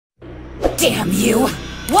Damn you!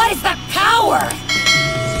 What is that power?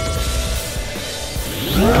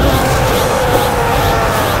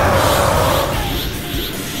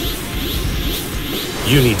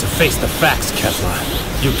 You need to face the facts,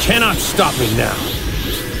 Kefla. You cannot stop me now.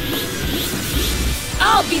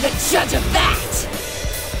 I'll be the judge of that!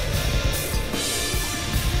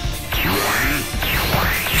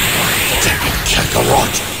 Damn it,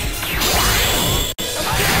 Kakarot!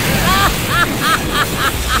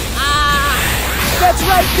 That's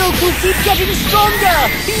right, Goku! Keep getting stronger!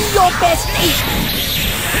 Be your best mate!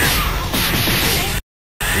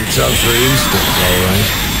 It's Ultra Instinct, alright.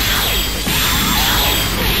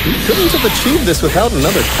 You couldn't have achieved this without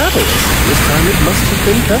another catalyst. This time it must have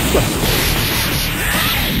been Kefla.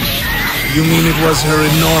 You mean it was her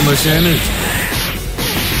enormous energy?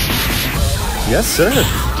 Yes, sir.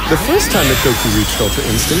 The first time that Goku reached Ultra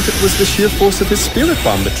Instinct, it was the sheer force of his Spirit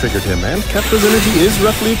Bomb that triggered him, and Kefla's energy is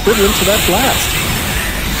roughly equivalent to that blast.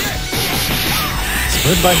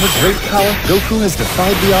 Spurred by her great power, Goku has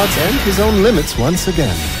defied the odds and his own limits once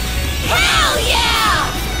again. Hell yeah!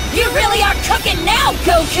 You really are cooking now,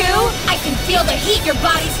 Goku! I can feel the heat your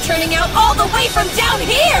body's turning out all the way from down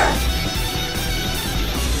here!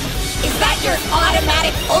 Is that your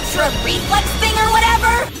automatic Ultra Reflex thing or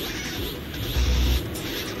whatever?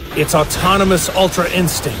 It's autonomous Ultra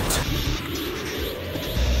Instinct.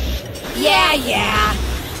 Yeah.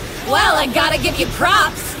 Well, I gotta give you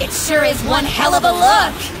props. It sure is one hell of a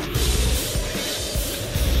look.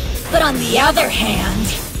 But on the other hand,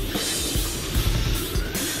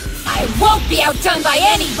 I won't be outdone by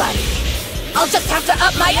anybody. I'll just have to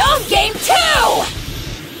up my own game, too!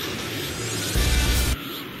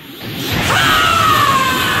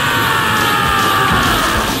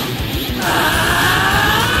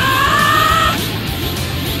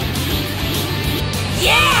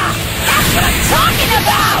 What I'm talking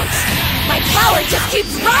about! My power just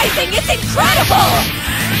keeps rising, it's incredible!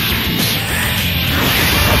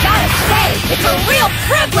 I gotta say, it's a real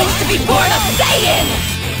privilege to be born a Saiyan!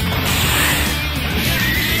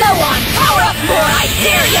 Go on, power up more, I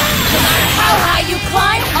dare ya! No matter how high you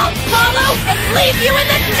climb, I'll follow and leave you in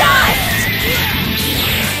the dust!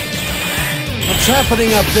 What's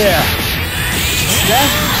happening up there? Is that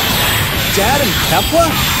Dad and Kefla?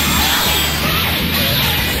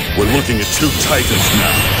 We're looking at two titans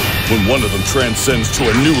now. When one of them transcends to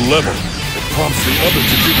a new level, it prompts the other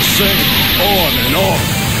to do the same, on and on.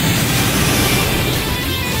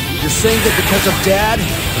 You're saying that because of Dad,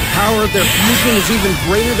 the power of their fusion is even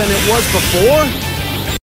greater than it was before?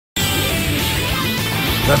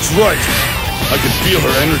 That's right. I can feel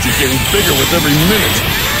her energy getting bigger with every minute.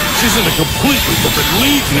 She's in a completely different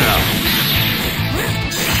league now.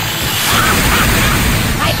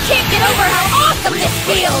 I can't get over how awesome this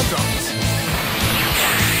feels!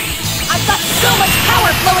 I've got so much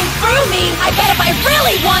power flowing through me, I bet if I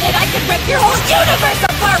really wanted, I could rip your whole universe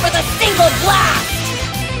apart with a single blast!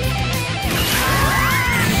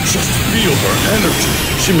 Just feel her energy.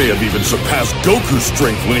 She may have even surpassed Goku's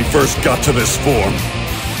strength when he first got to this form.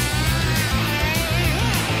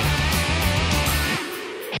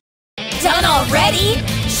 Done already?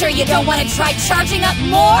 Sure you don't want to try charging up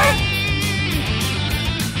more?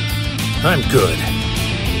 I'm good.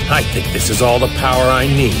 I think this is all the power I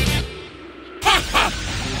need.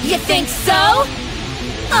 You think so?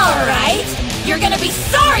 Alright, you're gonna be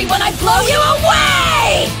sorry when I blow you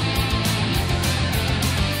away!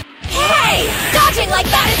 Hey! Dodging like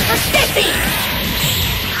that is for sissies!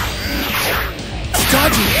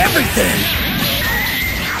 Dodging everything!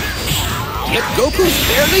 Yet Goku's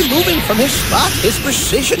barely moving from his spot. His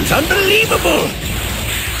precision's unbelievable!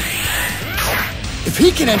 If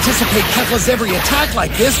he can anticipate Kefla's every attack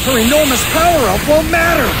like this, her enormous power-up won't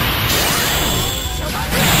matter!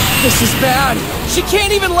 This is bad! She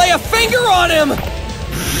can't even lay a finger on him!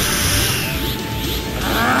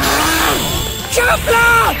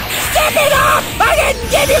 Kefla! Step it up! I didn't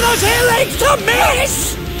give you those hair legs to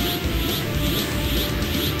miss!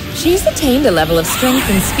 She's attained a level of strength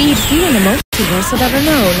and speed few in the multiverse have ever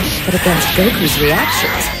known, but against Goku's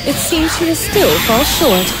reactions, it seems she will still fall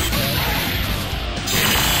short.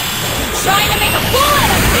 Trying to make a fool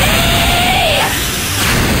out of me!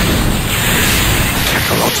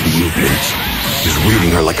 Kakarot's movement is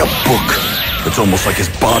reading her like a book. It's almost like his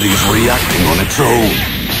body is reacting on its own.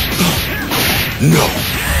 No,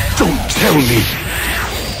 don't tell me!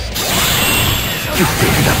 You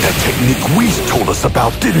figured out that technique Whis told us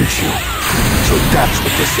about, didn't you? So that's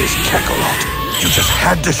what this is, Kakarot. You just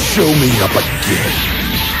had to show me up again.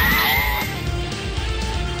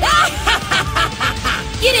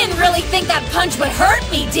 You didn't really think that punch would hurt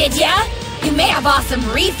me, did ya? You may have awesome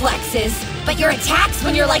reflexes, but your attacks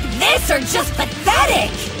when you're like this are just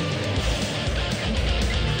pathetic!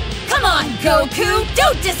 Come on, Goku!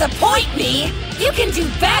 Don't disappoint me! You can do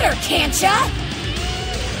better, can't ya?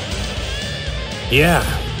 Yeah.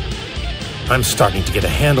 I'm starting to get a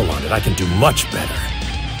handle on it. I can do much better.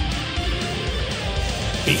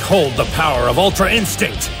 Behold the power of Ultra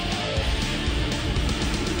Instinct!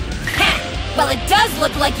 Well, it does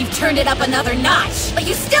look like you've turned it up another notch, but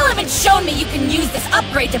you still haven't shown me you can use this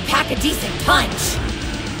upgrade to pack a decent punch.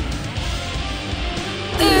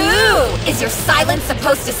 Ooh! Is your silence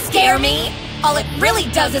supposed to scare me? All it really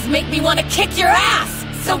does is make me want to kick your ass!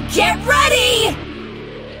 So get ready!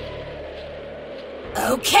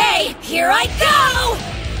 Okay, here I go!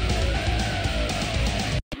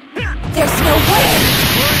 There's no way!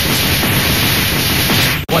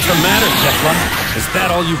 What's the matter, Kefla? Is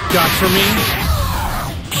that all you've got for me?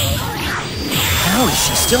 How is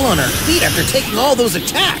she still on her feet after taking all those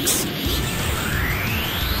attacks?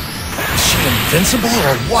 Is she invincible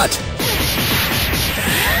or what?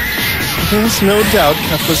 There's no doubt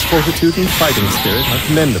Kefla's fortitude and fighting spirit are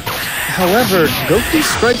commendable. However, Goku's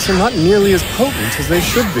strikes are not nearly as potent as they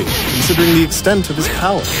should be, considering the extent of his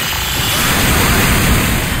power.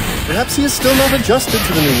 Perhaps he is still not adjusted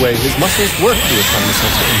to the new way his muscles work through a tiny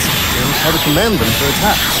Ultra Instinct and how to command them for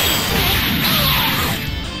attacks.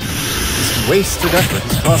 This wasted effort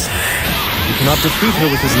is costly. He cannot defeat her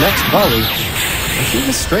with his next volley. I think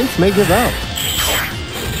his strength may give out.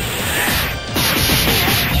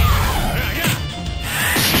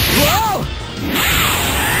 Whoa!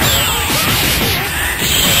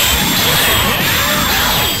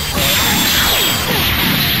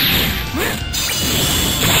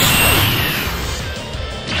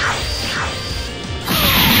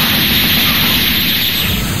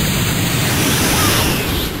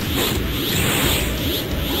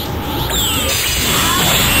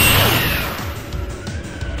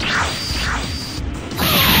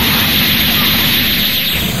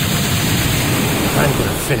 I'm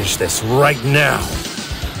gonna finish this right now.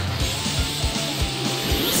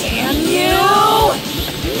 Damn you!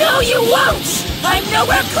 No, you won't! I'm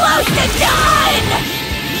nowhere close to done!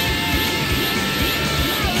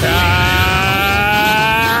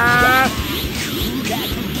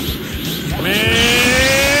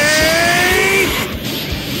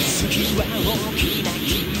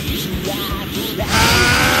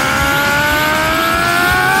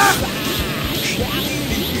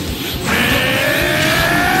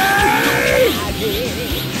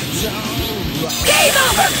 Game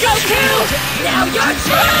over, Goku! Now you're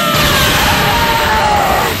through!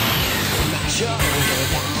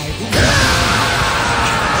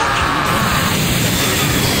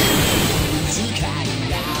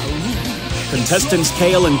 Contestants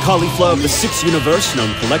Kale and Caulifla of the 6th universe,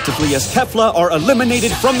 known collectively as Kefla, are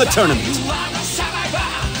eliminated from the tournament.